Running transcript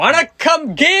வணக்கம்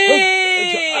கே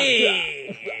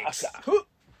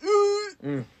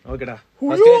ஓகேடா.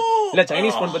 இல்ல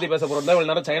சைனீஸ் போன் பத்தி பேச போறோம். இவ்வளவு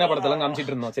நேரம் சைனா படத்தெல்லாம்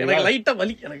காமிச்சிட்டு இருந்தோம். எனக்கு லைட்டா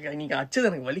வலி, எனக்கு நீங்க அச்சது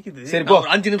எனக்கு வலிக்குது. சரி போ,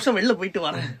 5 நிமிஷம் வெளில போயிட்டு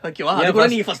வரேன். ஓகேவா? அது கூட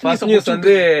நீங்க ஃபர்ஸ்ட் நியூஸ்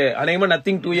வந்து அநேகமா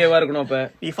நதிங் 2A வா இருக்கணும். அப்ப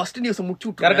நீ ஃபர்ஸ்ட் நியூஸ் முடிச்சு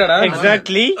விட்டு கரெக்டாடா?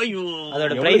 எக்ஸாக்ட்லி. ஐயோ,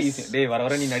 அதோட பிரைஸ் டேய் வர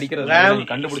வர நீ நடிக்கிறது நீ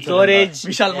கண்டுபிடிச்ச ஸ்டோரேஜ்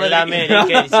விஷால் எல்லாமே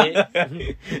லீக் ஆயிடுச்சு.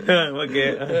 ஓகே,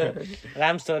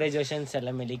 RAM ஸ்டோரேஜ் வெர்ஷன்ஸ்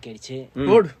எல்லாமே லீக் ஆயிடுச்சு.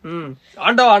 குட்.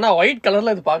 ஆண்டவா, ஆனா ஒயிட்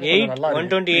கலர்ல இது பாக்க 8 நல்லா இருக்கு.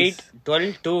 128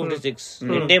 12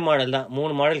 256 ரெண்டே மாடல் தான்,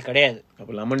 3 மாடல் கிடையாது.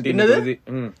 அப்ப லெமன் டீ வருது.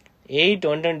 8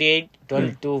 128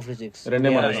 12 256 ரெண்டே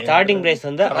மாடல். ஸ்டார்டிங் பிரைஸ்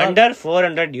வந்து அண்டர்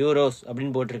 400 யூரோஸ்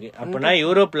அப்படின்னு போட்டிருக்கு. அப்பனா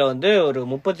யூரோப்ல வந்து ஒரு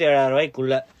 37,000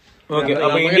 ரூபாய்க்குள்ள. ஓகே,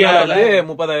 அப்ப இந்தியால வந்து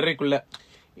 30,000 ரூபாய்க்குள்ள.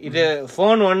 இது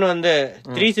போன் 1 வந்து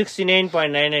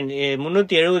 369.99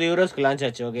 370 யூரோஸ்க்கு லான்ச்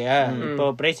ஆச்சு. ஓகேயா? இப்போ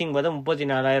பிரைசிங் பார்த்தா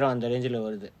 34,000 அந்த ரேஞ்சில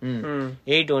வருது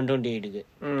 8 128க்கு.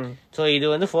 சோ இது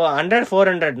வந்து அண்டர்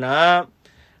 400னா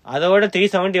அதோட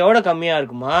 370 கம்மியா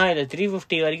இருக்குமா, இல்ல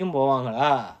 350 வரைக்கும் போவாங்களா?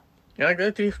 எனக்கு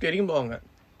 350 வரைக்கும் போவாங்க.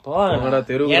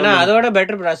 ஏன்னா அதோட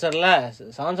பெட்டர் ப்ராசஸர்ல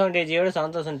 770G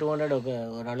 7200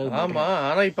 ஒரு அளவு. ஆமா,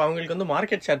 ஆனா இப்ப அவங்களுக்கு வந்து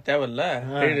மார்க்கெட் ஷேர் தேவையில்ல.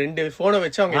 ரெண்டு போனை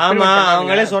வச்சு அவங்க ஆமா,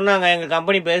 அவங்களே சொன்னாங்க எங்க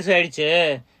கம்பெனி பெருசாயிடுச்சு,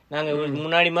 நாங்க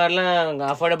முன்னாடி மாதிரிலாம்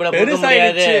அஃபோர்டபிளா கொடுக்க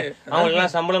முடியாது, அவங்களுக்கு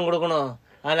எல்லாம் சம்பளம் கொடுக்கணும்,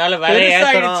 அதனால விலை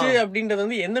ஏத்தணும் அப்படின்றது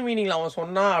வந்து எந்த மீனிங்ல அவன்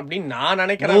சொன்னா அப்படின்னு நான்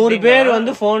நினைக்கிறேன். 100 பேர்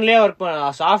வந்து போன்லயே ஒர்க்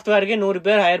சாஃப்ட்வேர்க்கே 100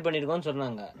 பேர் ஹையர் பண்ணிருக்கோம்னு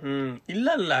சொன்னாங்க.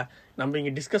 இல்ல நம்ம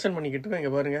இங்க டிஸ்கஷன் பண்ணிக்கிட்டு இருக்கோம்.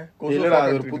 இங்க பாருங்க,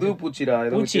 ஒரு புது பூச்சிடா.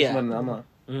 ஆமா,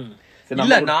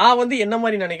 இல்ல நான் வந்து என்ன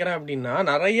மாதிரி நினைக்கிறேன் அப்படின்னா,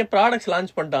 நிறைய ப்ராடக்ட்ஸ்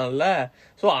லான்ச் பண்ணிட்டான்ல,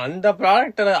 சோ அந்த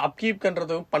ப்ராடக்ட அப்கீப்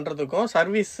பண்றதுக்கும்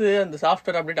சர்வீஸ் அந்த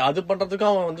சாஃப்ட்வேர் அப்டேட் அது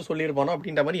பண்றதுக்கும் அவன் வந்து சொல்லியிருப்பானோ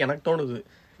அப்படின்ற மாதிரி எனக்கு தோணுது.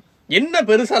 என்ன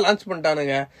பெருசா லான்ச்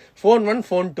பண்ணிட்டானுங்க? போன் 1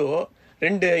 போன் 2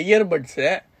 2 இயர்பட்ஸ்,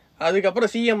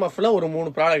 அதுக்கப்புறம் சிஎம்எஃப்ல ஒரு 3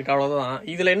 ப்ராடக்ட், அவ்வளவுதான்.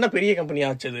 இதுல என்ன பெரிய கம்பெனி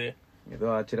ஆச்சுது? ஏதோ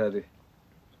ஆச்சிராது.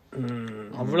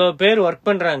 அவ்வளவு பேர் ஒர்க்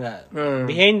பண்றாங்க,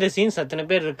 பிஹைண்ட் த சீன்ஸ் அத்தனை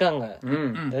பேர் இருக்காங்க.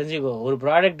 தெரிஞ்சுக்கோ, ஒரு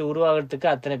ப்ராடக்ட் உருவாகிறதுக்கு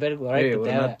அத்தனை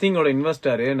பேருக்கு. நத்திங்கோட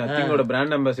இன்வெஸ்டர், நத்திங்கோட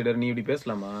பிராண்ட் அம்பாசிடர், நீ இப்படி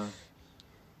பேசலாமா?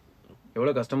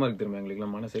 எவ்வளவு கஷ்டமா இருக்கு தெரியுமா எங்களுக்கு,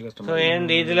 மனசே கஷ்டமா.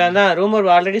 இதுல தான் ரூமர்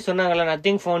ஆல்ரெடி சொன்னாங்கல்ல,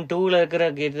 நத்திங் போன் 2ல இருக்கிற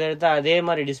கிட்ட அதே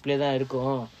மாதிரி டிஸ்பிளே தான்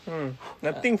இருக்கும்.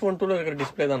 நத்திங் போன் 2ல இருக்கிற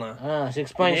டிஸ்பிளே தானா?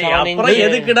 6.7 இன்ச்.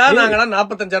 எதுக்குடா நாங்க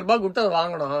 45,000 ரூபாய் கொடுத்து அதை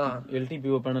வாங்கணும்?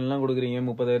 எல்டிபி பேனல் எல்லாம் கொடுக்குறீங்க,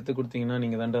 30,000 கொடுத்தீங்கன்னா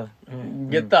நீங்க தான்டா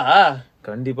கெத்தா.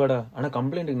 கண்டிப்பாடா. ஆனா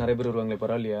கம்ப்ளைண்ட்டுக்கு நிறைய பேர் வருவாங்களே,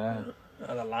 பரவாயில்லையா?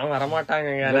 அதெல்லாம் வரமாட்டாங்க.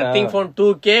 நத்திங் போன்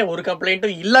 2K ஒரு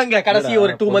கம்ப்ளைண்ட்டும் இல்லங்க கடைசி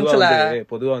ஒரு 2 மந்த்ஸ்ல.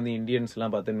 பொதுவா வந்து இந்தியன்ஸ்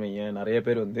எல்லாம் பாத்துன்னு வைங்க, நிறைய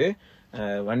பேர் வந்து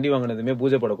வண்டி வாங்கினதுமே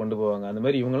பூஜை போட கொண்டு போவாங்க. அந்த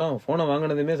மாதிரி இவங்க எல்லாம் போனை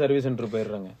வாங்கினதுமே சர்வீஸ் சென்டர்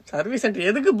போயிடுறாங்க. சர்வீஸ் சென்டர்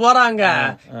எதுக்கு போறாங்க?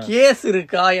 கேஸ்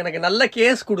இருக்கா, எனக்கு நல்ல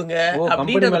கேஸ் கொடுங்க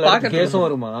அப்படின்றது பாக்க. கேஸும்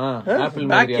வருமா? ஆப்பிள்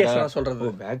பேக் கேஸ் நான்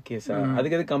சொல்றது. பேக் கேஸா?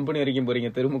 அதுக்கு எது கம்பெனி வரைக்கும்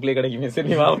போறீங்க? தெருமுக்கிலே கிடைக்குமே.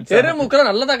 சரி, தெருமுக்கில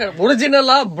நல்லதா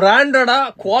ஒரிஜினலா பிராண்டடா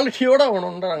குவாலிட்டியோட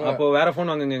வேணும்ன்றாங்க. அப்போ வேற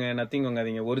போன் வாங்குங்க, நத்திங்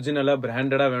வாங்காதீங்க. ஒரிஜினலா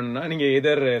பிராண்டடா வேணும்னா நீங்க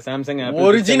எதர் சாம்சங்.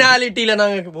 ஒரிஜினாலிட்டியில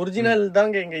நாங்க ஒரிஜினல்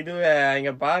தாங்க எங்க இது.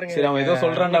 இங்க பாருங்க, சரி அவன் ஏதோ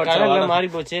சொல்றான்டா,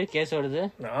 மாறி போச்சு கேஸ்.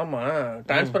 ஆமா,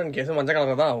 டிரான்ஸ்பரன்ட் கேஸ் மஞ்சள்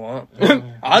கலர் தான் ஆகும்.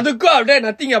 அதுக்கும் அப்படியே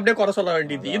நத்திங் அப்படியே குறை சொல்ல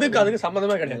வேண்டியது. இதுக்கு அதுக்கு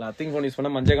சம்பந்தமே கிடையாது. நத்திங் போன் யூஸ்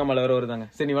பண்ணா மஞ்சள் காமல வேற வருதாங்க.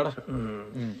 சரி நீ வாடா.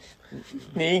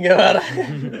 நீங்க வேற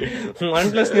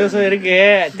OnePlus நியூஸும் இருக்கு.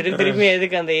 திருப்பி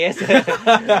எதுக்கு அந்த ஏஸ்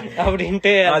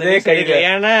அப்படின்ட்டு அதே கையில.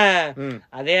 ஏன்னா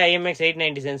அதே IMX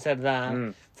 890 சென்சர் தான்.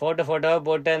 போட்டோ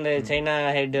போட்டு அந்த சைனா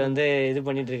ஹெட் வந்து இது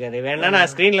பண்ணிட்டு இருக்காரு. வேணா நான்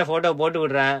ஸ்கிரீன்ல போட்டோ போட்டு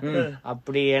விடுறேன்.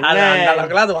 அப்படி என்ன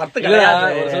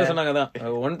சொன்னாங்கதான்,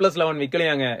 OnePlus 11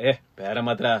 விக்கலையாங்க. பேர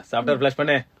மாத்திரா சாஃப்ட்வேர் பிளாஷ்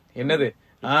பண்ணு. என்னது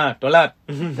 $12.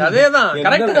 அதேதான்,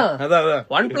 கரெக்ட் தான்.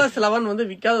 OnePlus 11 வந்து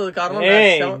விக்காதது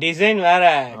காரணம் டிசைன்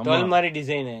வேற. 12 மாதிரி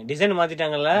டிசைன்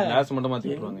மாத்திட்டாங்கல்ல. கிளாஸ் மட்டும் மாத்தி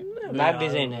விட்டுருவாங்க. Black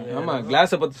design. ஆமா,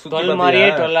 கிளாஸ் பத்தி 12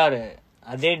 மாதிரியே 12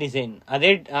 அதே டிசைன் அதே.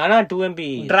 ஆனா 2MP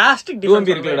டிராஸ்டிக் 2MP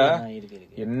இருக்குடா.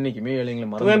 என்னைக்குமே ஏழைங்கள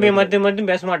 2MP மட்டும்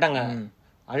பேச மாட்டாங்க.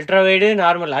 Ultra wide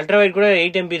normal, ultra wide கூட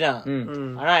 8MP தான்.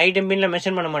 ஆனா 8MP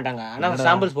மென்ஷன் பண்ண மாட்டாங்க. ஆனா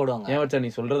சாம்பிள்ஸ் போடுவாங்க. ஏன் வச்சா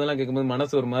நீ சொல்றதெல்லாம் கேட்கும்போது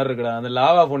மனசு ஒரு மாதிரி இருக்குடா. அந்த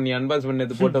லாவா போன் நீ அன்பாக்ஸ்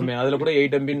பண்ணது போட்டோமே, அதுல கூட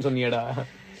 8MBன்னு சொன்னியடா.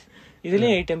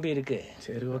 இதுலயும் 8MB இருக்கு.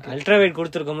 சரி, ஓகே. அல்ட்ரா வைட்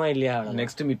கொடுத்துருக்கோமா இல்லையா?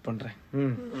 நெக்ஸ்ட் மீட் பண்றேன்.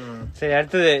 சரி,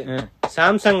 அடுத்தது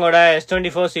சாம்சங்கோட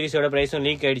S24 சீரிஸோட பிரைஸும்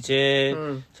லீக் ஆயிடுச்சு.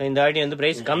 சோ இந்த வாட்டி வந்து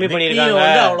பிரைஸ் கம்மி பண்ணிருக்காங்க.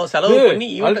 அவ்வளவு செலவு பண்ணி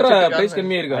அல்ட்ரா பிரைஸ்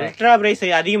கம்மியா இருக்கு. அல்ட்ரா பிரைஸ்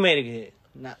அதிகமா இருக்கு.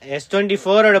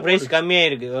 S24 ஓட பிரைஸ் கம்மியா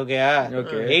இருக்கு. ஓகேயா?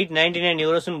 899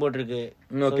 யூரோஸ்னு போட்டிருக்கு.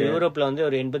 யூரோப்ல வந்து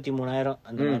ஒரு 83,000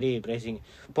 அந்த மாதிரி பிரைசிங்.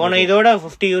 போன இதோட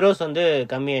 50 யூரோஸ் வந்து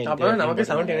கம்மியா இருக்கு. நமக்கு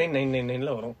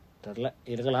 79,999ல வரும். தெரியல,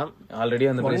 இருக்கலாம். ஆல்ரெடி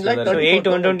அந்த 8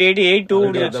 128 8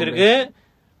 2 இருக்கு.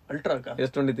 அல்ட்ராக்கா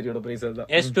S23 பிரைஸ் அதுதான்.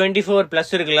 S24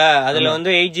 பிளஸ் இருக்குல்ல, அதுல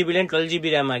வந்து 8GB 12GB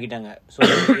RAM ஆக்கிட்டாங்க. சோ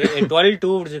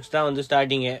 12,256 தான் வந்து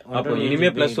ஸ்டார்டிங். அப்போ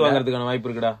இனிமே பிளஸ் வாங்குறதுக்கான வாய்ப்பு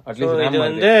இருக்குடா. அட்லீஸ்ட் இது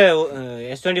வந்து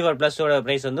S24 பிளஸ் ஓட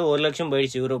பிரைஸ் வந்து 1 லட்சம்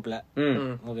போயிடுச்சு யூரோப்ல.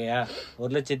 ஓகேயா,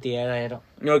 1,07,000.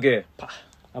 ஓகே.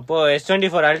 அப்போ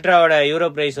S24 அல்ட்ராவோட யூரோ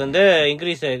பிரைஸ் வந்து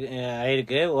இன்க்ரீஸ்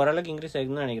ஆயிருக்கு, ஓரளவுக்கு இன்க்ரீஸ்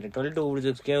ஆயிருக்குன்னு நினைக்கிறேன்.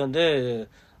 12,256K வந்து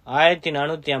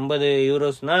 1,450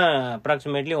 யூரோஸ்னா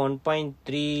அப்ராக்சிமேட்லி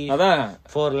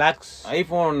 1.34 lakhs.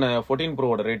 ஐபோன் 14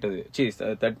 ப்ரோவோட ரேட் அது.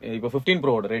 இப்போ 15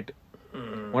 ப்ரோவோட ரேட்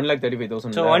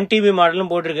 1,35,000. ஸோ 1TB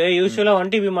மாடலும் போட்டிருக்கு. யூஸ்வலா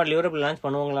 1TB மாடல் யூரோப்ல லான்ச்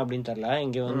பண்ணுவாங்களா அப்படின்னு தெரியல.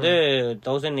 இங்க வந்து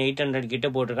 1,800 கிட்ட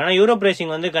போட்டிருக்கு. ஆனா யூரோ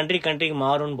பிரைசிங் வந்து கண்ட்ரிக்கு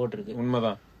மாறும்னு போட்டிருக்கு.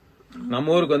 உண்மைதான்.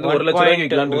 நம்ம ஊருக்கு வந்து 1 லட்சம் ரூபாய்க்கு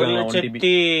விற்கலாம்னு இருக்காங்க.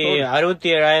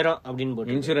 1,67,000 அப்படின்னு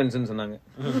போட்டு இன்சூரன்ஸ் சொன்னாங்க.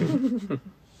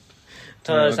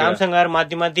 சாம்சங் வேற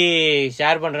மாத்தி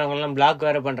ஷேர் பண்றவங்க எல்லாம் பிளாக்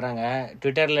வேற பண்றாங்க.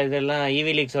 ட்விட்டர்ல இதெல்லாம்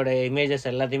ஈவி லீக்ஸோட இமேஜஸ்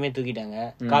எல்லாத்தையுமே தூக்கிட்டாங்க.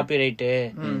 காப்பி ரைட்டு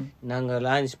நாங்க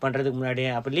லான்ச் பண்றதுக்கு முன்னாடியே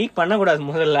அப்ப லீக் பண்ண கூடாது.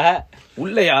 முதல்ல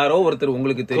உள்ள யாரோ ஒருத்தர்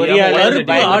உங்களுக்கு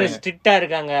தெரியாம ஸ்ட்ரிக்டா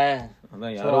இருக்காங்க.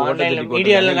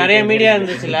 மீடியால நிறைய மீடியா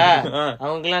இருந்துச்சுல,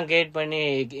 அவங்க எல்லாம் கிரியேட் பண்ணி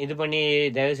இது பண்ணி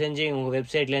தயவு செஞ்சு உங்க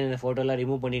வெப்சைட்ல இந்த போட்டோ எல்லாம்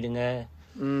ரிமூவ் பண்ணிடுங்க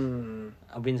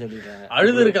அப்படின்னு சொல்லிட்டாங்க.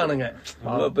 அழுது இருக்கானுங்க.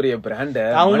 அவ்வளவு பெரிய பிராண்ட்.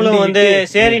 அவங்களும் வந்து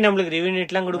சரி நம்மளுக்கு ரிவ்யூ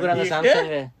நெட் எல்லாம் கொடுக்குறாங்க.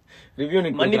 சாம்சங் ரிவ்யூ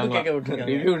நெட்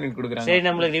கொடுக்குறாங்க. சரி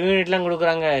நம்மளுக்கு ரிவ்யூ நெட் எல்லாம்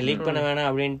கொடுக்குறாங்க, லீக் பண்ண வேணாம்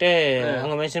அப்படின்ட்டு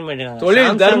அவங்க மென்ஷன் பண்ணிருக்காங்க.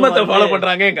 தொழில் தர்மத்தை ஃபாலோ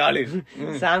பண்றாங்க.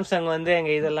 சாம்சங் வந்து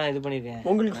எங்க இதெல்லாம் இது பண்ணிருக்கேன்.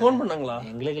 உங்களுக்கு போன் பண்ணாங்களா?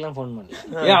 எங்களுக்கு எல்லாம் போன் பண்ணல.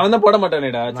 ஏன் அவன் தான் போட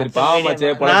மாட்டானேடா. சரி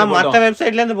பாவமாச்சே. நான் மத்த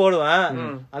வெப்சைட்ல இருந்து போடுவேன்.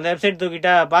 அந்த வெப்சைட்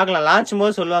தூக்கிட்டா பாக்கலாம். லான்ச்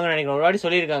போது சொல்லுவாங்கன்னு நினைக்கிறேன். ஒரு வாட்டி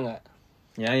சொல்லிருக்காங்க.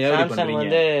 சாம்சங்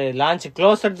வந்து லான்ச்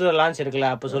க்ளோசர் டு லான்ச்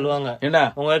இருக்குல்ல, அப்ப சொல்லுவாங்க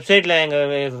உங்க வெப்சைட்ல எங்க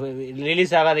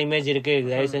ரிலீஸ் ஆகாத இமேஜ் இருக்கு,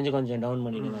 தயவு செஞ்சு கொஞ்சம் டவுன்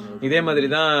பண்ணிடுங்க. இதே மாதிரி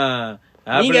தான்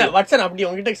நீங்க வாட்ஸ்அப் அப்படி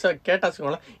உங்ககிட்ட கேட்டா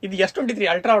இது S23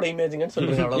 அல்ட்ராவோட இமேஜ்ங்கன்னு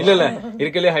சொல்றீங்க. இல்ல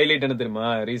இருக்கலே ஹைலைட் என்ன தெரியுமா?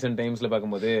 ரீசன்ட் டைம்ஸ்ல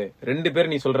பாக்கும்போது 2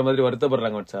 பேர் நீ சொல்ற மாதிரி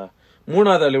வருத்தப்படுறாங்க. வாட்ஸ்அ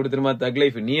மூணாவது ஆள் எப்படி தெரியுமா? தக்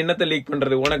லைஃப். நீ என்னத்த லீக்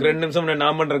பண்றது? உனக்கு 2 நிமிஷம்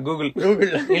நான் பண்றேன். கூகுள்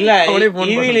இல்ல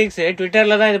ஈவி லீக்ஸ்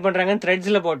ட்விட்டர்ல தான் இது பண்றாங்க.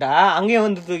 த்ரெட்ஸ்ல போட்டா அங்கேயும்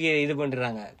வந்து தூக்கி இது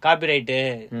பண்றாங்க. காப்பிரைட்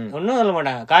ஒன்னும் சொல்ல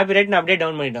மாட்டாங்க. காப்பிரைட் அப்படியே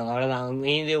டவுன் பண்ணிட்டாங்க. அவ்வளவுதான்.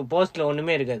 இது போஸ்ட்ல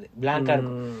ஒண்ணுமே இருக்காது, பிளாங்கா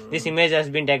இருக்கும். This image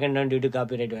has been taken down due to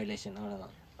copyright violation.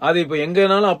 அவ்வளவுதான். அது இப்ப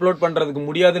எங்கனாலும் அப்லோட் பண்றதுக்கு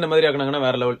முடியாதுன்ற மாதிரி ஆக்குனாங்கன்னா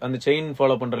வேற லெவல். அந்த செயின்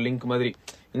ஃபாலோ பண்ற லிங்க் மாதிரி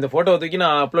இந்த போட்டோ தூக்கி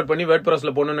நான் அப்லோட் பண்ணி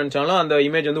வேர்ட்பிரஸ்ல போடணும்னு நினைச்சாலும் அந்த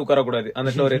இமேஜ் வந்து உட்காரக்கூடாது.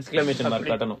 அந்த ஒரு எக்ஸ்கிளமேஷன் மார்க்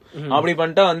காட்டணும். அப்படி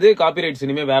பண்ணிட்டா வந்து காப்பிரைட்ஸ்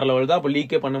இனிமே வேற லெவல் தான். அப்ப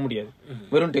லீக்கே பண்ண முடியாது.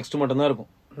 வெறும் டெக்ஸ்ட் மட்டும் தான் இருக்கும்.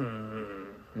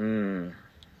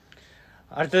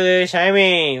 அடுத்தது Xiaomi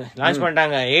லான்ச்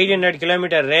பண்ணிட்டாங்க. 800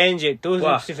 kilometre range,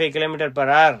 265 km/h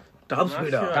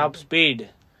top speed.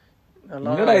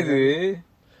 என்னடா இது?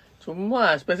 சும்மா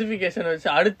ஸ்பெசிபிகேஷன் வச்சு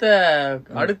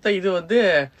அடுத்த இது வந்து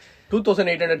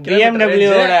 2800 BMW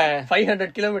 500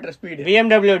 km speed.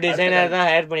 BMW designer தான்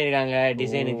ஹையர் பண்ணிருக்காங்க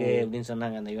டிசைனுக்கு அப்படின்னு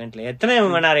சொன்னாங்க அந்த ஈவென்ட்ல. எத்தனை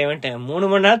மணி நேரம் ஈவென்ட்? 3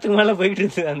 மணி நேரத்துக்கு மேல போயிட்டு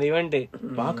இருக்கு அந்த ஈவென்ட்.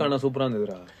 பாக்கான சூப்பரா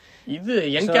இருந்ததுடா.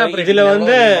 இதுல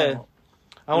வந்து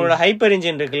அவங்களோட ஹைப்பர்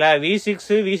இன்ஜின் இருக்குல்ல,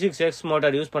 V6X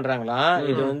மோட்டார் யூஸ் பண்றாங்களா.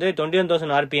 இது வந்து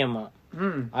 21,000 RPM.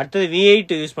 அடுத்தது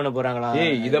V8 யூஸ் பண்ண போறாங்களா.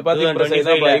 இத பாத்து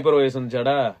ஹைப்பர் வாய்ஸ்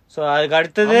வந்துச்சாடா. சோ அதுக்கு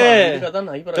அடுத்தது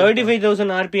 35,000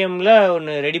 RPMல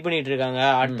ஒன்னு ரெடி பண்ணிட்டு இருக்காங்க.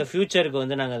 அடுத்த ஃபியூச்சருக்கு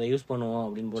வந்து நாங்க அதை யூஸ் பண்ணுவோம்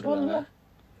அப்படின்னு போட்டுருக்காங்க.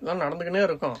 நடந்துக்கிட்டே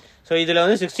இருக்கும். சோ இதுல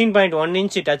வந்து 16.1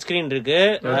 இன்ச் டச் ஸ்கிரீன் இருக்கு.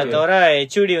 அது தவிர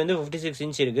HUD வந்து 56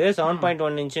 இன்ச் இருக்கு.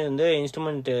 7.1 இன்ச் வந்து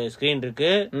இன்ஸ்ட்ருமெண்ட் ஸ்கிரீன்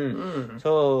இருக்கு.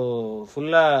 சோ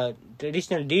ஃபுல்லா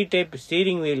traditional D type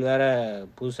steering wheel வேற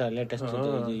புதுசா லேட்டஸ்ட்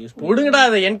யூஸ் பண்ணுங்கடா.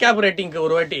 அது என்கேப் ரேட்டிங்க்கு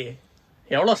ஒரு வாட்டி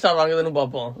எவ்வளவு ஸ்டார் வாங்குதுன்னு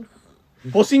பாப்போம்.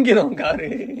 பொசிங்கிறோம் காரு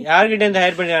யார்கிட்ட இருந்து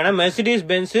ஹையர் பண்ணிருக்காங்கன்னா Mercedes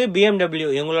Benz, BMW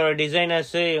இவங்களோட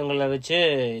டிசைனர்ஸ் இவங்கள வச்சு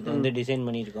இது வந்து டிசைன்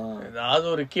பண்ணிருக்கோம். அதாவது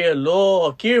ஒரு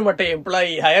கீழ்மட்ட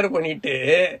எம்ப்ளாயி ஹையர் பண்ணிட்டு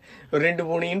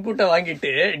 2-3 இன்புட்டை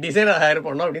வாங்கிட்டு டிசைனர் ஹையர்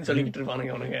பண்ணோம் அப்படின்னு சொல்லிட்டு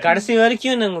இருப்பானுங்க அவனுங்க. கடைசி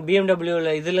வரைக்கும் நாங்க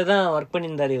BMWல இதுலதான் ஒர்க்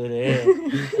பண்ணியிருந்தாரு இவரு.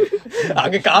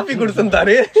 அங்க காபி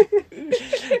கொடுத்திருந்தாரு.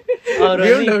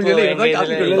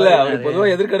 பொதுவா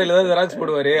எதிர்கடையில தான் ஜெராக்ஸ்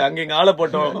போடுவாரு. அங்க இங்க ஆளை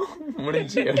போட்டோம்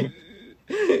முடிஞ்சு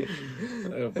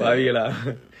பாவிகளா.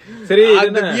 சரி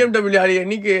BMW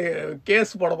என்னைக்கு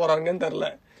கேஸ் போட போறாங்கன்னு தெரியல.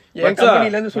 என்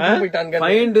கம்பெனில இருந்து சுத்தி போயிட்டாங்க.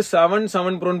 ஃபைண்ட்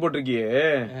 7 ப்ரோன்னு போட்டிருக்கியே.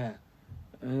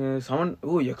 7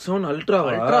 X1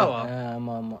 அல்ட்ராவா?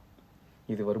 ஆமா ஆமா.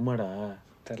 இது வருமாடா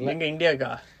தெரியல. எங்க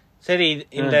இந்தியாக்கா? சரி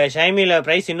இந்த Xiaomiல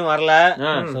பிரைஸ் இன்னும் வரல.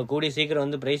 சோ கூடி சீக்கிரம்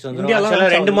வந்து பிரைஸ்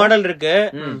வந்துரும். 2 மாடல் இருக்கு.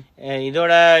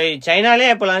 இதோட சைனாலே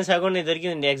எப்ப லான்ச் ஆகும் இது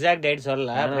வரைக்கும் இந்த எக்ஸாக்ட் டேட்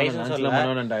சொல்லல, பிரைஸும்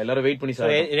சொல்லல. எல்லாரும் வெயிட் பண்ணி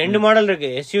சார். 2 மாடல் இருக்கு.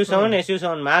 SU7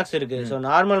 SU7 Max இருக்கு. சோ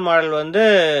நார்மல் மாடல் வந்து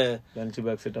லஞ்ச்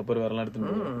பாக்ஸ் செட் அப்புறம் வரலாம் எடுத்து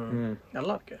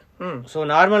நல்லா இருக்கு. ஸோ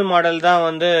நார்மல் மாடல் தான்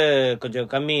வந்து கொஞ்சம்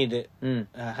கம்மி, இது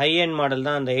ஹை எண்ட் மாடல்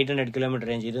தான் அந்த 800 கிலோமீட்டர்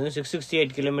ரேஞ்ச். இது வந்து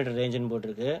 668 கிலோமீட்டர் ரேஞ்சுன்னு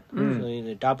போட்டிருக்கு. ஸோ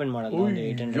இது டாப் எண்ட் மாடல் தான் வந்து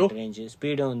 800 ரேஞ்ச்.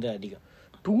 ஸ்பீடும் வந்து அதிகம்,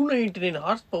 299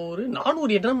 ஹார்ஸ் பவர்,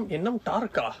 400 NM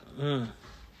டார்க்கா.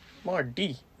 மாடி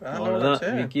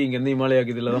இங்க இருந்து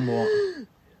ஹிமாலயாக்கு இதுல தான் போவோம்.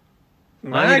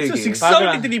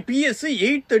 673 PS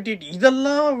 838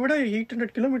 இதெல்லாம் விட 800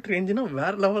 கிலோமீட்டர் ரேஞ்சுனா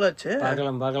வேற லெவல் ஆச்சு.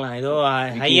 பார்க்கலாம் ஏதோ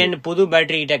ஹை எண்ட் புது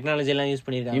பேட்டரி டெக்னாலஜி எல்லாம் யூஸ்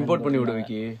பண்ணிருக்காங்க. இம்போர்ட் பண்ணி விடு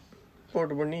விக்கி.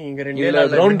 போட் பண்ணி இங்க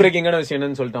கிரவுண்ட் பிரேக்கிங்கான விஷயம்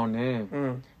என்னன்னு சொல்லிட்டானே,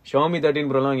 Xiaomi 13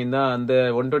 Pro எல்லாம் இருந்தா அந்த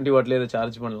 120 வாட்ல இத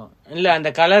சார்ஜ் பண்ணலாம். இல்ல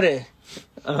அந்த கலர்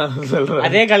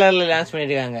அதே கலர்ல லான்ச்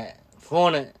பண்ணிருக்காங்க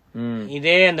போனு.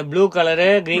 இதே அந்த ப்ளூ கலரு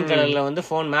கிரீன் கலர்ல வந்து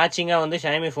போன் மேட்சிங்கா வந்து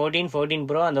Xiaomi 14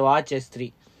 Pro அந்த வாட்ச் S3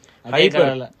 அதே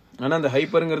கலர்ல. ஆனா அந்த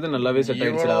ஹைப்பர்ங்கிறது நல்லாவே செட்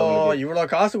ஆயிடுச்சுடா.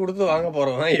 இவ்வளவு காசு கொடுத்து வாங்க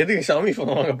போறோம், எதுக்கு Xiaomi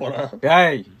போன் வாங்க போறான்?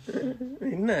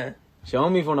 என்ன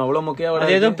Xiaomi போன் அவ்வளவு முக்கியம்?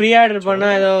 அது ஏதோ ப்ரீ ஆர்டர் பண்ணா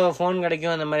ஏதோ போன்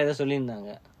கிடைக்கும் அந்த மாதிரி ஏதோ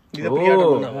சொல்லியிருந்தாங்க.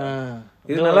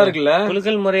 இது நல்லா இருக்குல்ல?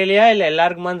 குலுக்கல் முறையிலயா இல்ல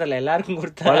எல்லாருக்குமா தெரியல, எல்லாருக்கும்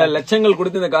கொடுத்தா பல லட்சங்கள்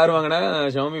கொடுத்து இந்த கார் வாங்கினா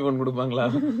Xiaomi போன் கொடுப்பாங்களா?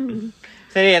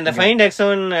 சரி, அந்த ஃபைண்ட்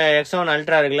X1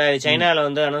 அல்ட்ரா இருக்குல்ல, சைனால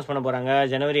வந்து அனௌன்ஸ் பண்ண போறாங்க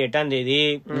ஜனவரி 8ஆம் தேதி.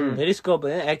 பெரிஸ்கோப்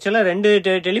ஆக்சுவலா 2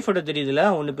 டெலிபோட்டோ தெரியுதுல,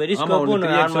 ஒன்னு பெரிஸ்கோப்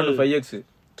ஒன்னு நார்மல் 5x.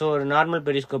 சோ ஒரு நார்மல்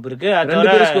பெரிஸ்கோப் இருக்கு, ரெண்டு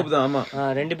பெரிஸ்கோப் தான். ஆமா,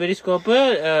 2 பெரிஸ்கோப்,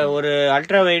 ஒரு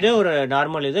அல்ட்ரா வைடு, ஒரு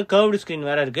நார்மல், இது கர்வ்டு ஸ்கிரீன்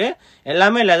வேற இருக்கு.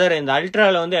 எல்லாமே லெதர். இந்த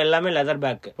அல்ட்ரால வந்து எல்லாமே லெதர்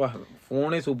பேக்.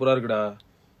 போனே சூப்பரா இருக்குடா.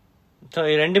 சோ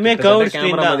ரெண்டுமே கர்வ்டு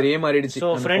ஸ்கிரீன் தான். மாதிரியே மாறிடுச்சு. சோ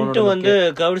ஃப்ரண்ட் வந்து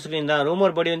கர்வ்டு ஸ்கிரீன் தான்.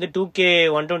 ரூமர் படி வந்து 2K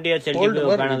 120Hz LCD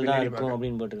பேனல் தான் இருக்கும்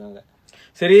அப்படின்னு போட்டுருக்காங்க.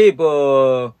 சரி, இப்போ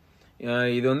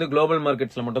இது வந்து குளோபல்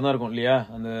மார்க்கெட்ஸ்ல மட்டும் தான் இருக்கும் இல்லையா?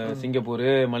 அந்த சிங்கப்பூர்,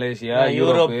 மலேசியா,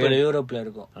 யூரோப்ல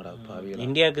இருக்கும்.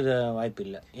 இந்தியாவுக்கு வாய்ப்பு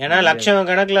இல்ல. ஏன்னா லட்சம்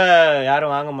கணக்குல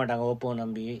யாரும் வாங்க மாட்டாங்க ஓப்போ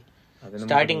நம்பி.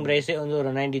 ஸ்டார்டிங் பிரைஸே வந்து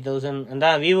ஒரு 90,000.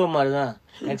 அந்த விவோ மாதிரி தான்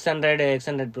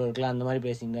X100 Pro இருக்கலாம், அந்த மாதிரி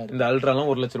பிரைசிங் தான். இந்த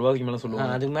அல்ட்ராலாம் 1 லட்சம் ரூபாய்க்கு மேல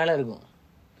சொல்லுவாங்க. அதுக்கு மேல இருக்கும்.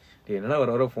 என்னடா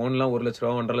வர போன் எல்லாம் 1 லட்சம்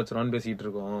ரூபா 1.5 லட்சம் ரூபான்னு பேசிட்டு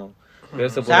இருக்கோம்.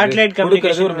 சேட்டலைட்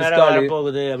கம்யூனிகேஷன் வேற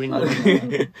போகுது அப்படின்னு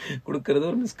குடுக்கறது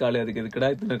ஒரு மிஸ் கால். அதுக்கு எதுக்குடா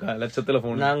இத்தனை லட்சத்துல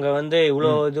போன்? நாங்க வந்து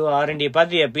இவ்வளவு இது R&D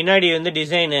பாத்தியா? பின்னாடி வந்து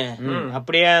டிசைன்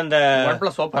அப்படியே அந்த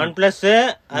OnePlus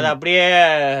அது அப்படியே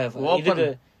இதுக்கு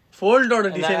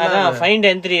ஃபோல்டோட டிசைன் தான். ஃபைண்ட்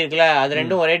N3 இருக்குல்ல, அது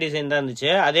ரெண்டும் ஒரே டிசைன் தான் இருந்துச்சு.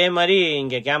 அதே மாதிரி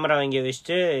இங்க கேமரா வாங்கி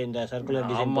வச்சுட்டு இந்த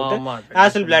சர்க்குலர் டிசைன் போட்டு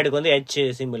ஹாசல் பிளாடுக்கு வந்து H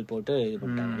சிம்பிள் போட்டு இது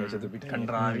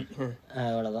பண்ணிட்டாங்க.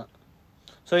 அவ்வளவுதான்.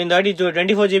 ஸோ இந்த வாட்டி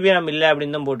 24 GB RAM இல்லை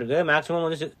அப்படின்னு தான் போட்டிருக்கு. மேக்ஸிமம்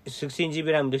வந்து 16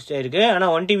 GB RAM லிஸ்ட் ஆயிருக்கு. ஆனா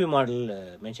 1 TB மாடல்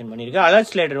மென்ஷன் பண்ணிருக்கு. அலர்ட்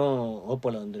ஸ்லைடரும்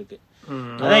ஓப்போல வந்திருக்கு.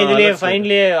 அதான் இதுலயே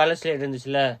ஃபைன்லயே அலர்ட் ஸ்லைடர்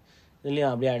இருந்துச்சுல,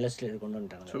 இதுலயும் அப்படியே அலர்ட் ஸ்லைடர் கொண்டு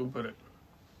வந்துட்டாங்க. சூப்பர்.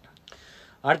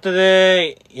 அடுத்தது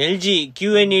LG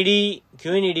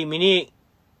QNED மினி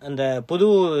அந்த புது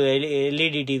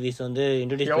LED டிவிஸ் வந்து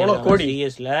இன்ட்ரோடியூஸ் பண்ணாங்க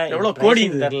CESல. எவ்வளவு கோடி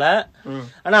தெரியல,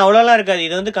 ஆனா அவ்வளவுலாம் இருக்காது.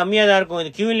 இது வந்து கம்மியா தான் இருக்கும்.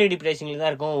 இது QLED பிரைசிங்ல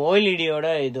தான் இருக்கும். OLEDயோட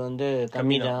இது வந்து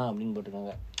கம்மி தான் அப்படின்னு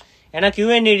போட்டிருக்காங்க. ஏன்னா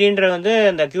QNEDன்ற வந்து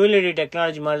அந்த QLED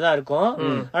டெக்னாலஜி மாதிரி தான் இருக்கும்.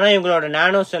 ஆனா இவங்களோட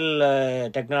நானோ செல்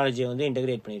டெக்னாலஜியை வந்து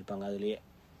இன்டகிரேட் பண்ணிருப்பாங்க அதுலயே.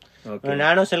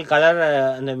 நானோ செல் கலர்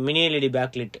அந்த mini LED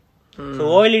backlit. So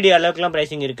OLED அளவுக்குலாம்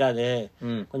பிரைசிங் இருக்காது,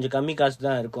 கொஞ்சம் கம்மி காசு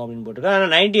தான் இருக்கும் அப்படின்னு போட்டிருக்காங்க. ஆனா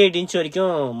 98 இன்ச்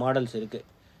வரைக்கும் மாடல்ஸ் இருக்கு.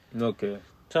 ஓகே.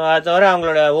 ஸோ அது தவிர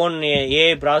அவங்களோட own AI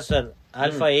processor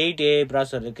Alpha 8 AI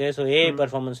processor இருக்கு. ஸோ AI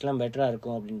பர்ஃபார்மன்ஸ்லாம் பெட்டரா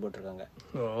இருக்கும் அப்படின்னு போட்டிருக்காங்க.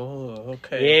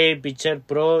 AI picture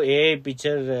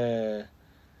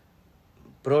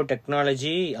pro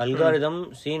technology algorithm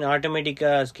scene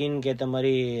ஆட்டோமேட்டிக்கா ஸ்கிரீனுக்கு ஏற்ற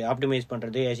மாதிரி ஆப்டிமைஸ்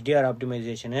பண்றது, HDR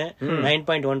ஆப்டிமைசேஷன்,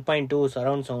 9.1.2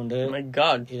 சரவுண்ட் சவுண்டு,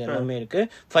 இது எல்லாமே இருக்கு.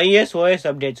 5 years OS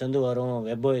அப்டேட்ஸ் வந்து வரும்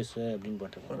WebOS அப்படின்னு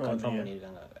போட்டிருக்காங்க, கன்ஃபார்ம்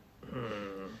பண்ணியிருக்காங்க.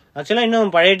 ஆக்சுவலா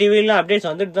இன்னும் பழைய டிவில அப்டேட்ஸ்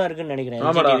வந்துட்டு தான் இருக்குன்னு நினைக்கிறேன்.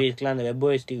 LG டிவிஸ்க்குலாம் அந்த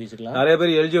WebOS டிவிஸ்க்குலாம் நிறைய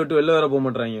பேர் LG விட்டு வெளில வர போக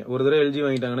மாட்டாங்க. ஒரு தடவை LG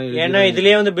வாங்கிட்டாங்கன்னா, ஏன்னா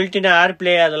இதுலயே வந்து பில்டினா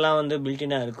ஏர்பிளே அதெல்லாம் வந்து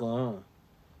பில்டினா இருக்கும்.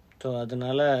 ஸோ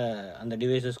அதனால அந்த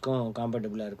டிவைசஸ்க்கும்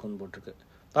காம்பேட்டபிளா இருக்கும்னு போட்டிருக்கு.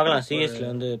 பார்க்கலாம், CESல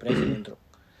வந்து பிரைஸ் வந்துடும்.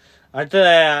 அடுத்த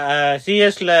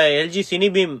CESல LG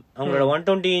சினிபீம் அவங்களோட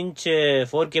 120 இன்ச்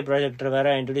 4K ப்ராஜெக்டர்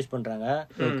வேற இன்ட்ரோடியூஸ் பண்றாங்க.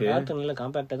 பார்த்து நல்ல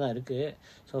காம்பேக்டா தான் இருக்கு.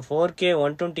 ஸோ 4K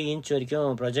 120 இன்ச்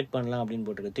வரைக்கும் ப்ரொஜெக்ட் பண்ணலாம் அப்படின்னு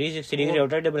போட்டிருக்கு. 360 டிகிரி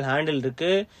ரொட்டேட்டபிள் ஹேண்டில்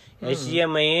இருக்கு,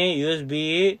 HDMI, USB,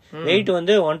 வெயிட்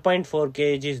வந்து 1.4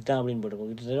 kgs தான் அப்படின்னு போட்டிருக்கோம்.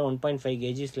 கிட்டத்தட்ட 1.5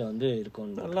 kgsல வந்து இருக்கும்.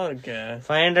 நல்லா இருக்கு.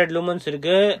 500 லூமன்ஸ்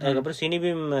இருக்கு. அதுக்கப்புறம்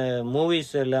சினிபீம்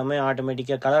மூவிஸ் எல்லாமே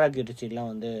ஆட்டோமேட்டிக்கா கலர் அக்யூரசி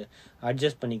எல்லாம் வந்து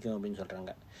அட்ஜஸ்ட் பண்ணிக்கும் அப்படின்னு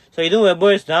சொல்றாங்க. ஸோ இதுவும்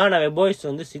WebOS தான். நான் WebOS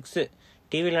வந்து 6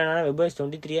 டிவில WebOS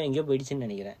 23 எங்கேயோ போயிடுச்சுன்னு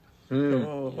நினைக்கிறேன்.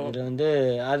 இது வந்து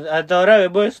அது தவிர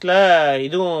WebOSல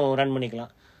இதுவும் ரன்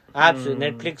பண்ணிக்கலாம். Apps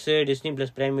Netflix, Disney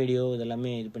plus, prime video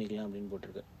இதெல்லாமே இது பண்ணிக்கலாம் அப்படின்னு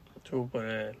போட்டிருக்கு. சூப்பர்.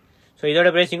 ஸோ இதோட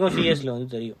பிரைசிங்கும் CESல வந்து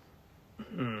தெரியும்.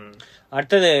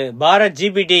 அடுத்தது பாரத்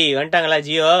GPT வந்துட்டாங்களா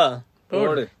Jio?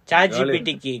 Chat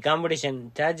ஜிபிடிக்கு competition.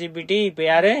 Chat GPT இப்ப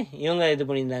யாரு இவங்க இது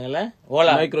பண்ணியிருந்தாங்கல்ல,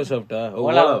 ஓலா, மைக்ரோசாஃப்டா,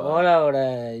 ஓலாவோட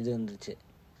இது வந்துச்சு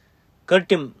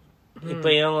கர்டிம். இப்ப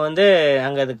இவங்க வந்து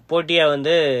அங்க அதுக்கு போட்டியா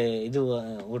வந்து இது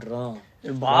விடுறோம்.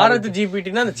 பாரத்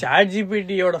ஜிபிடினா அந்த சாட்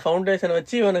ஜிபிடியோட ஃபவுண்டேஷன்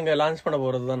வச்சு இவனுங்க லான்ச் பண்ண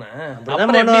போறது தானே.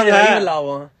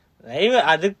 ஆகும்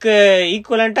அதுக்கு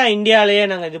ஈக்குவலண்டா இந்தியாலயே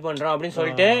நாங்க இது பண்றோம் அப்படின்னு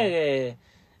சொல்லிட்டு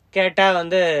கேட்டா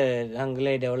வந்து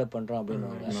நாங்களே டெவலப் பண்றோம்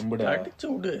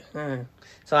அப்படின்னு.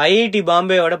 ஸோ ஐஐடி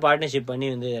பாம்பேவோட பார்ட்னர்ஷிப் பண்ணி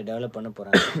வந்து டெவலப் பண்ண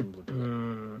போறாங்க.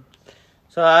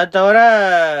 ஸோ அது தவிர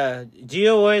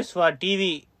ஜியோ ஓஎஸ் ஃபார்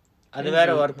டிவி அது வேற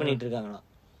ஒர்க் பண்ணிட்டு இருக்காங்களாம்,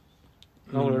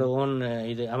 அவங்களோட ஓன்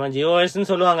இது. அவன் ஜியோ ஓஎஸ்ன்னு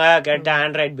சொல்லுவாங்க, கேட்டா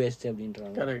ஆண்ட்ராய்ட் பேஸ்ட்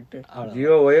அப்படின்றாங்க. Correct.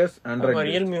 Jio OS, Android,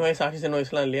 Realme OS, oxygen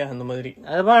ஓஎஸ்லாம் இல்லையா அந்த மாதிரி.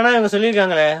 அதுதான். ஆனா இவங்க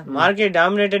சொல்லியிருக்காங்களே market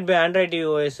dominated by Android TV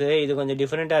OS, இது கொஞ்சம்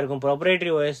டிஃபரெண்டா இருக்கும்.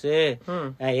 ப்ரொப்ரைட்டரி ஓஎஸ்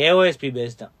ஏஓஎஸ்பி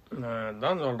பேஸ் தான்.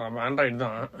 நான் சொல்றேன் ஆண்ட்ராய்டு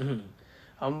தான்.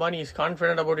 Ambani is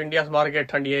confident about India's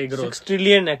market and AI growth. 6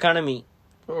 trillion economy.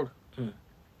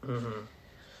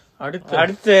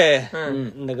 அடுத்து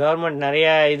இந்த கவர்மெண்ட் நிறைய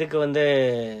இதுக்கு வந்து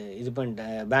இது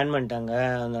பண்ணிட்டாங்க, பேன் பண்ணிட்டாங்க.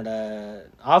 அதோட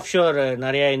ஆஃப் ஷோர்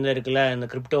நிறைய இந்த இருக்குல்ல, இந்த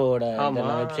கிரிப்டோவோட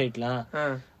வெப்சைட்லாம்,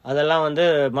 அதெல்லாம் வந்து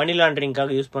மணி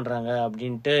லாண்டரிங்காக யூஸ் பண்றாங்க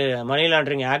அப்படின்ட்டு மணி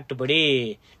லாண்டரிங் ஆக்ட் படி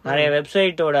நிறைய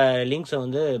வெப்சைட்டோட லிங்க்ஸை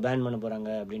வந்து பேன் பண்ண போறாங்க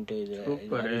அப்படின்ட்டு இது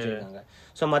அறிவிச்சிருக்காங்க.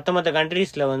 ஸோ மற்ற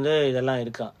கண்ட்ரீஸ்ல வந்து இதெல்லாம்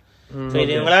இருக்கான். ஸோ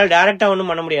இது இவங்களால டைரக்டா ஒன்றும்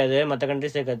பண்ண முடியாது மற்ற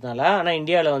கண்ட்ரிஸ் இருக்கிறதுனால. ஆனா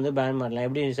இந்தியாவில வந்து பேன் பண்ணலாம்.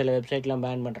 எப்படி சில வெப்சைட்லாம்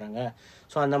பேன் பண்றாங்க.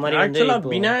 ஸோ அந்த மாதிரி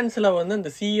வந்து பினான்ஸ்ல வந்து அந்த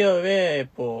சிஇஓவே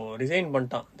இப்போ ரிசைன்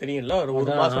பண்ணிட்டான் தெரியும்ல,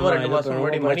 ஒரு மாசம் 2 மாசம்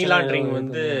முன்னாடி மணி லாண்டரிங்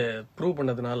வந்து ப்ரூவ்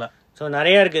பண்ணதுனால. ஸோ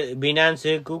நிறைய இருக்கு, பினான்ஸ்,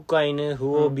 குக்காயின்,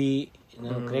 ஹுவோபி,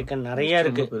 கிரேக்கன் நிறைய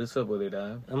இருக்கு. பெருசா போகுதுடா.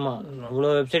 ஆமா,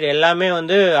 இவ்வளவு வெப்சைட் எல்லாமே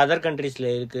வந்து அதர் கண்ட்ரீஸ்ல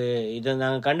இருக்கு. இதை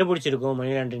நாங்க கண்டுபிடிச்சிருக்கோம்,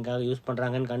 மணி லாண்டரிங்காக யூஸ்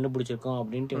பண்றாங்கன்னு கண்டுபிடிச்சிருக்கோம்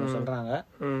அப்படின்ட்டு இவங்க சொல்றாங்க.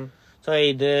 ஸோ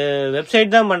இது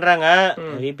வெப்சைட் தான் பண்றாங்க,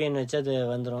 விபிஎன் வச்சு அது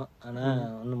வந்துடும். ஆனா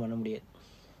ஒன்றும் பண்ண முடியாது.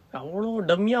 அவ்வளவு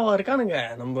டம்மியாவா இருக்கானுங்க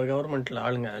நம்ம கவர்மெண்ட்ல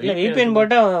ஆளுங்க. இல்ல விபிஎன்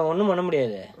போட்டா ஒன்றும் பண்ண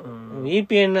முடியாது.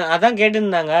 விபிஎன் அதான்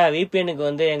கேட்டிருந்தாங்க, விபிஎனுக்கு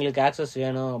வந்து எங்களுக்கு ஆக்சஸ்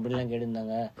வேணும் அப்படின்லாம்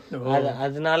கேட்டிருந்தாங்க.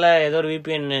 அதனால ஏதோ ஒரு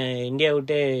விபிஎன் இந்தியா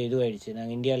விட்டு இதுவாயிடுச்சு,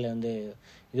 நாங்க இந்தியால வந்து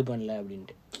இது பண்ணல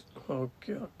அப்படின்ட்டு.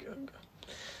 Okay okay okay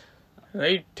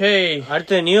right.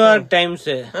 அடுத்து நியூயார்க்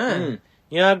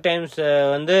டைம்ஸ்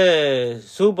வந்து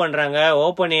சூ பண்றாங்க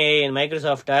ஓபன் ஏஐ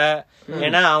மைக்ரோசாஃப்ட.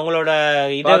 ஏன்னா அவங்களோட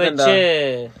இதை வச்சு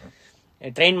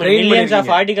ட்ரெயின் பண்ணி மில்லியன்ஸ்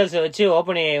ஆஃப் ஆர்டிகல்ஸ் வச்சு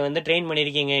ஓபன் ஏஐ வந்து ட்ரெயின்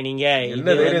பண்ணிருக்கீங்க நீங்க,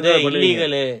 இது வந்து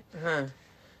இல்லீகல்,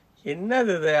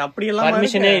 என்னது அப்படி எல்லாம்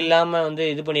பர்மிஷனே இல்லாம வந்து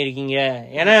இது பண்ணிருக்கீங்க.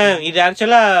 ஏன்னா இது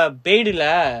ஆக்சுவலா பெய்டுல,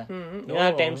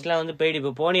 நியூயார்க் டைம்ஸ்லாம் வந்து பெய்டு.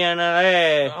 இப்ப போனியானாலே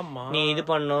நீ இது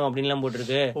பண்ணணும் அப்படின்லாம்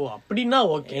போட்டிருக்கு. அப்படின்னா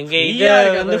ஓகே. எங்க இத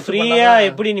வந்து ஃப்ரீயா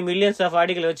எப்படி நீ மில்லியன்ஸ் ஆஃப்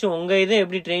ஆர்டிகல் வச்சு உங்க இதை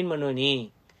எப்படி ட்ரெயின் பண்ணுவ நீ?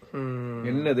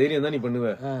 என்ன தைரியம் தான் நீ பண்ணுவ?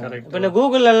 இப்ப இந்த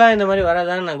கூகுள் எல்லாம் இந்த மாதிரி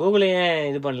வராதான், நான் கூகுள் ஏன்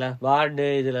இது பண்ணல வார்டு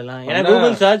இதுல எல்லாம்? ஏன்னா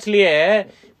கூகுள் சர்ச்லயே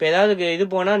இப்ப ஏதாவது இது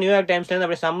போனா நியூயார்க் டைம்ஸ்ல இருந்து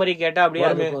அப்படியே சம்மரி கேட்டா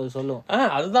அப்படியே சொல்லும்.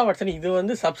 அதுதான் வாட்சன். இது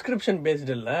வந்து சப்ஸ்கிரிப்ஷன்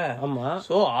பேஸ்ட் இல்ல. ஆமா.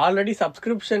 So already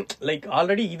subscription like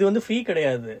already இது வந்து ஃப்ரீ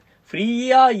கிடையாது.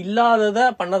 ஃப்ரீயா இல்லாதத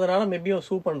பண்ணதுனால மேபி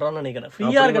சூ பண்றான்னு நினைக்கிறேன்.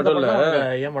 ஃப்ரீயா இருக்கிறத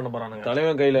ஏன் பண்ண போறானுங்க?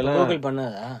 தலைவன் கையில எல்லாம் கூகுள்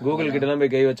பண்ணாதா? கூகுள் கிட்ட எல்லாம்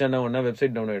போய் கை வச்சா ஒன்னா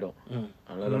வெப்சைட் டவுன் ஆயிடும்.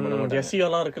 எஸ்இஓ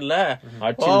எல்லாம் இருக்குல்ல,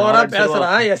 ஓவரா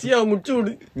பேசுறான். எஸ்இஓ முடிச்சு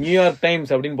விடு. நியூயார்க்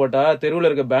டைம்ஸ் அப்படின்னு போட்டா தெருவுல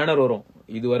இருக்க பேனர் வரும்,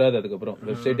 இது வராது. அதுக்கப்புறம்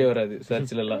வெப்சைட்டே வராது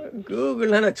சர்ச்ல எல்லாம்.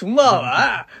 கூகுள்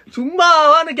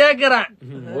சும்மாவான்னு கேக்குறேன்.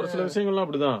 ஒரு சில விஷயங்கள்லாம்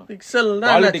அப்படிதான். பிக்சல்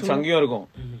பாலிடிக்ஸ் அங்கேயும் இருக்கும்.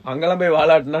 அங்கெல்லாம் போய்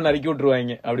வாலாட்டுனா நறுக்கி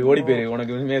விட்டுருவாங்க. அப்படி ஓடி போயிரு,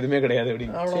 உனக்கு எதுவுமே கிடையாது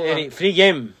அப்படின்னு. சரி, ஃப்ரீ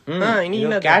கேம்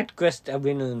கேட் குவெஸ்ட்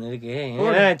அப்படின்னு ஒண்ணு இருக்கு.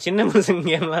 சின்ன பசங்க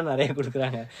கேம் எல்லாம் நிறைய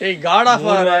குடுக்குறாங்க. காட் ஆஃப்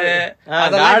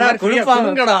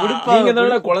கொடுப்பாங்க. நீங்க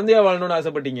தான் குழந்தையா வாழணும்னு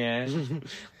ஆசைப்பட்டீங்க,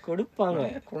 கொடுப்பாங்க.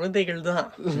 குழந்தைகள் தான்.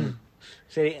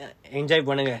 சரி, என்ஜாய்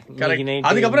பண்ணுங்க.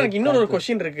 அதுக்கப்புறம் எனக்கு இன்னொரு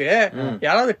கொஸ்டின் இருக்கு.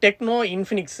 யாராவது டெக்னோ,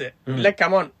 இன்ஃபினிக்ஸ் இல்ல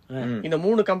கமான் இந்த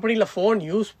 3 கம்பெனில போன்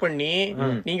யூஸ் பண்ணி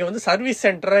நீங்க வந்து சர்வீஸ்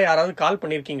சென்டரை யாராவது கால்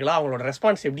பண்ணிருக்கீங்களா? அவங்களோட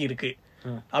ரெஸ்பான்ஸ் எப்படி இருக்கு?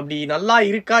 அப்படி நல்லா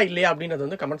இருக்கா இல்லையா அப்படின்றது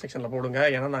வந்து கமெண்ட் செக்ஷன்ல போடுங்க.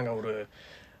 ஏன்னா நாங்க ஒரு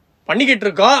பண்ணிக்கிட்டு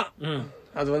இருக்கோம்.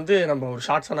 அது வந்து நம்ம ஒரு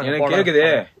ஷார்ட்ஸா நாங்க கேக்குதே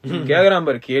கேக்குறான்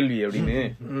பாரு கேள்வி அப்படின்னு.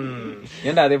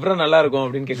 ஏன்டா அது எப்படி நல்லா இருக்கும்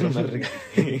அப்படின்னு கேக்குற மாதிரி இருக்கு.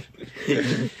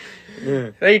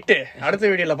 ரைட்டு, அடுத்த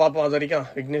வீடியோல பாப்போம். அது வரைக்கும்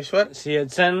விக்னேஸ்வர்,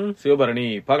 சிவபரணி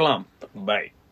பார்க்கலாம். பை.